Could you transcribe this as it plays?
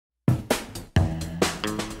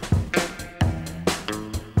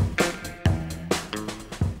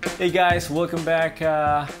Hey guys, welcome back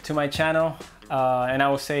to my channel, and I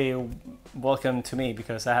will say welcome to me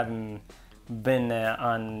because I haven't been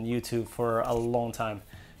on YouTube for a long time.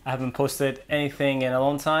 I haven't posted anything in a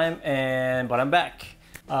long time, but I'm back.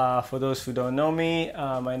 For those who don't know me,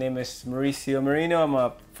 my name is Mauricio Marino. I'm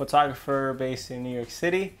a photographer based in New York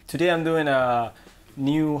City. Today I'm doing a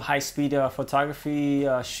new high-speed photography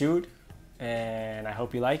shoot, and I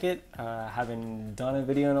hope you like it. I haven't done a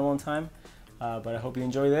video in a long time. But I hope you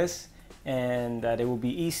enjoy this and that it will be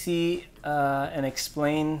easy and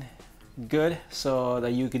explain good so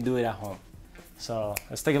that you can do it at home. So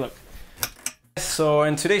let's take a look. So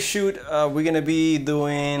in today's shoot, we're gonna be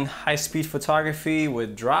doing high-speed photography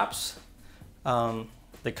with drops.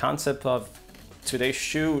 The concept of today's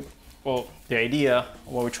shoot, well, the idea,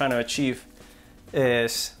 what we're trying to achieve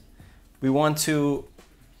is we want to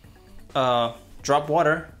drop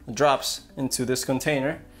water, drops into this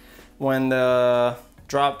container. When the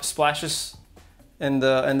drop splashes in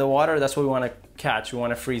the water, that's what we want to catch. We want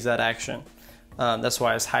to freeze that action. That's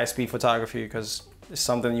why it's high-speed photography, because it's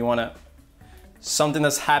something something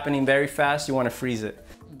that's happening very fast. You want to freeze it.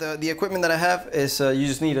 The equipment that I have is you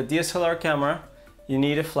just need a DSLR camera, you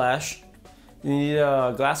need a flash, you need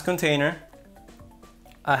a glass container.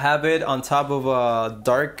 I have it on top of a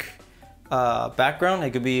dark background. It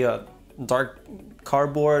could be a dark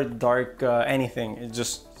cardboard, dark anything. It's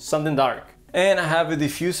just something dark. And I have a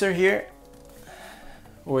diffuser here,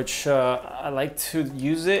 which I like to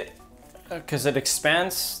use it because it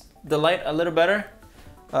expands the light a little better.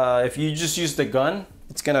 If you just use the gun,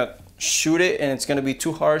 it's gonna shoot it and it's gonna be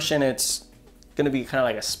too harsh and it's gonna be kind of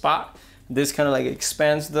like a spot. This kind of like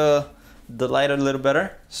expands the light a little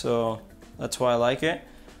better, so that's why I like it.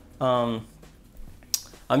 I'm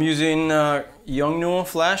using Yongnuo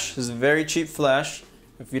flash. It's a very cheap flash.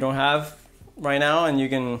 If you don't have right now, and you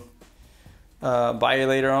can buy it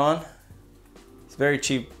later on. It's very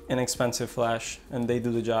cheap, inexpensive flash, and they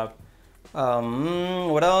do the job.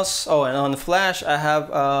 What else? Oh, and on the flash, I have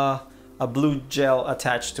a blue gel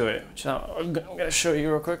attached to it, which I'm gonna show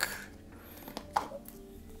you real quick.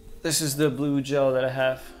 This is the blue gel that I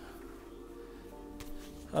have.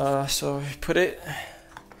 So you put it.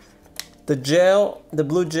 The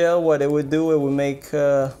blue gel, what it would do, it would make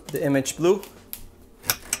the image blue.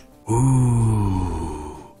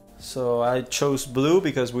 Ooh. So I chose blue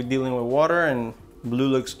because we're dealing with water and blue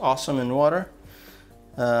looks awesome in water.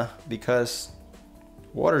 Because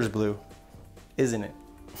water is blue, isn't it?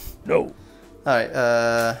 No. All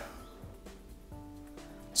right,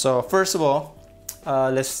 so first of all,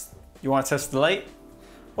 you want to test the light?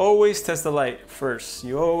 Always test the light first.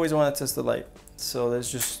 You always want to test the light. So let's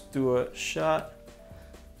just do a shot.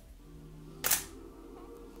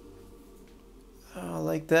 Oh,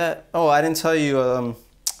 like that. Oh, I didn't tell you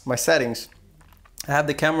my settings. I have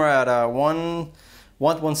the camera at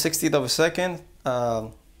 1/160th of a second,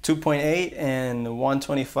 2.8 and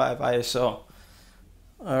 125 ISO.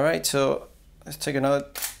 All right, so let's take another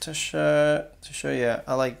shot to show you.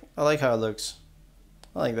 I like how it looks.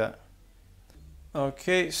 I like that.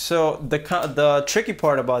 Okay, so the tricky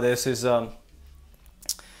part about this is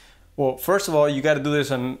well, first of all, you got to do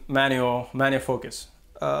this on manual focus.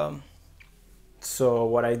 So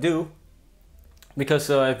what I do, because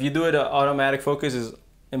if you do it automatic focus is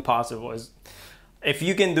impossible. If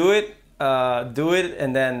you can do it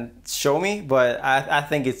and then show me, but I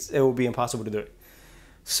think it will be impossible to do it.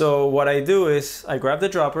 So what I do is I grab the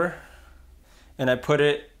dropper and I put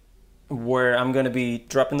it where I'm gonna be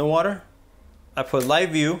dropping the water. I put live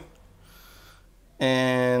view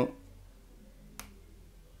and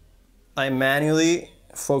I manually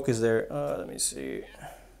focus there. Let me see.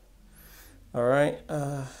 All right,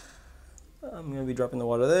 I'm gonna be dropping the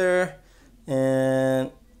water there,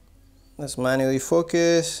 and let's manually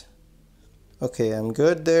focus. Okay, I'm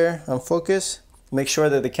good there. I'm focused. Make sure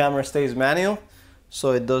that the camera stays manual,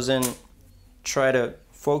 so it doesn't try to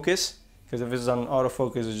focus. Because if it's on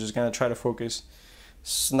autofocus, it's just gonna try to focus.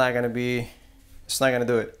 It's not gonna do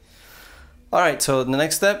it. All right. So the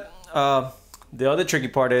next step. The other tricky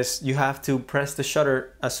part is you have to press the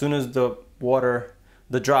shutter as soon as the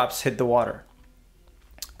drops hit the water,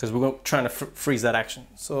 because we're trying to freeze that action.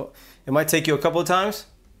 So it might take you a couple of times,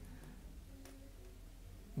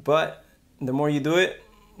 but the more you do it,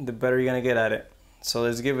 the better you're gonna get at it. So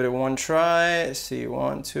let's give it a one try. Let's see,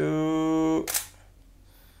 1, 2.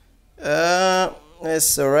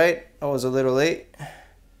 It's all right. I was a little late.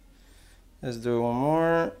 Let's do one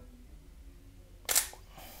more.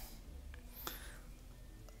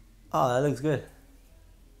 Oh, that looks good.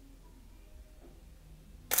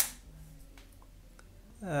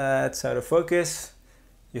 That's out of focus.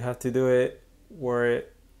 You have to do it where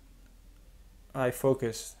I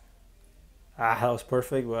focused. That was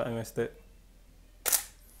perfect, but I missed it.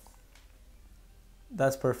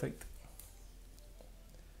 That's perfect.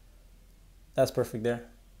 That's perfect there.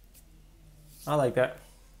 I like that.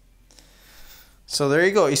 So there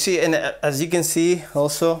you go. You see, and as you can see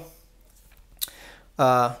also,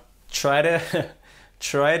 try to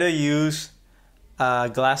try to use a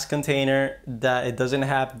glass container that it doesn't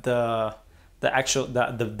have the actual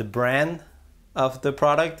the brand of the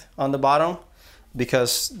product on the bottom,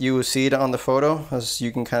 because you will see it on the photo, as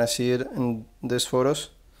you can kind of see it in these photos.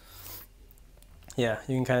 Yeah,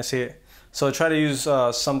 you can kind of see it. So try to use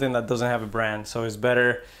something that doesn't have a brand, so it's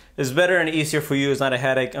better and easier for you. It's not a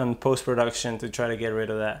headache on post-production to try to get rid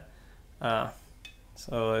of that.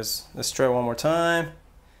 So let's try one more time.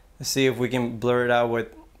 Let's see if we can blur it out with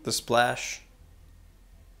the splash.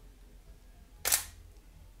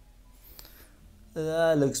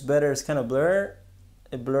 That looks better. It's kind of blurred.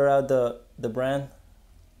 It blurred out the brand.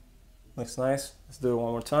 Looks nice. Let's do it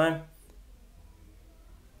one more time.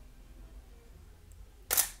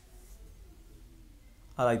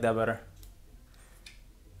 I like that better.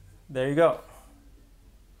 There you go.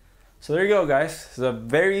 So there you go, guys. It's a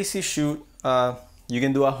very easy shoot. You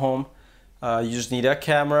can do at home. You just need a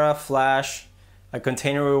camera, flash, a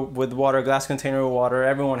container with water, glass container with water.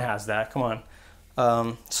 Everyone has that. Come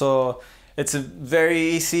on. So it's a very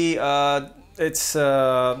easy. It's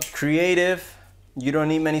creative. You don't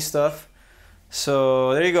need many stuff.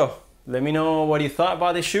 So there you go. Let me know what you thought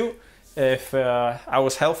about this shoot. If I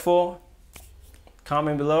was helpful,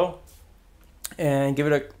 comment below and give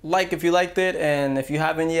it a like if you liked it, and if you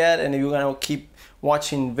haven't yet and if you want to keep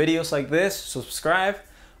watching videos like this, subscribe.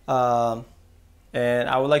 And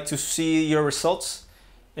I would like to see your results.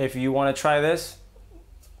 If you want to try this,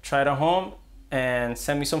 try it at home and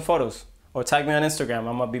send me some photos or tag me on Instagram.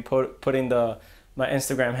 I'm gonna be putting my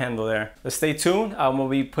Instagram handle there. But stay tuned. I'm gonna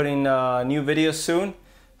be putting new videos soon,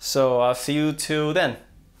 so I'll see you till then.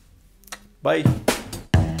 Bye.